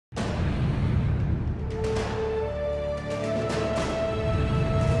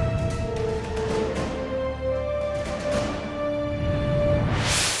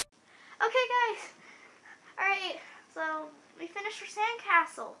miniature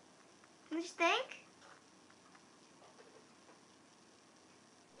sandcastle. Don't you think?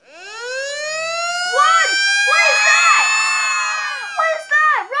 What? What is that? What is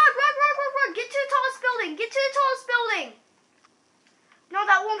that? Run, run, run, run, run. Get to the tallest building. Get to the tallest building. No,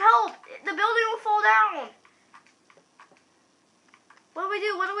 that won't help. The building will fall down. What do we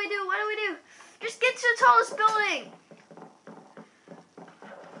do? What do we do? What do we do? Just get to the tallest building.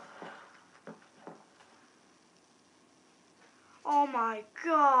 Oh my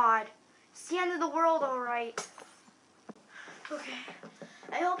God. It's the end of the world, all right. Okay.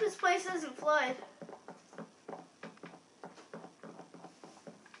 I hope this place doesn't flood.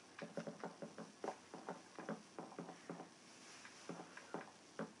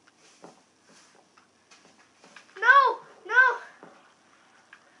 No! No!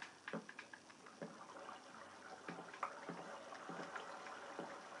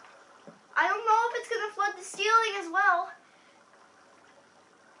 I don't know if it's going to flood the ceiling as well.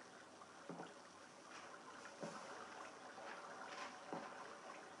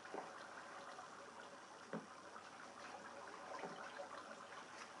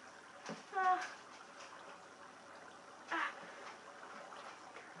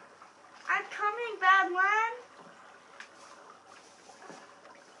 I'm coming, Badland.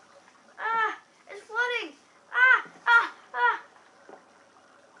 It's flooding.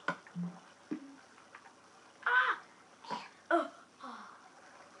 Oh.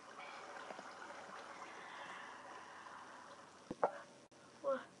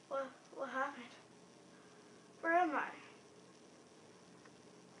 What happened? Where am I?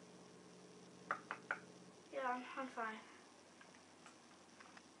 Yeah, I'm fine.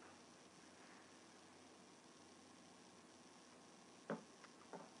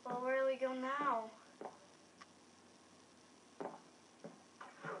 Well, where do we go now?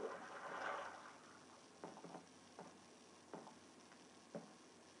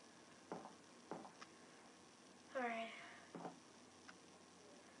 Alright.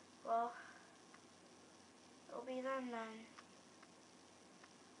 Well, it'll be them then.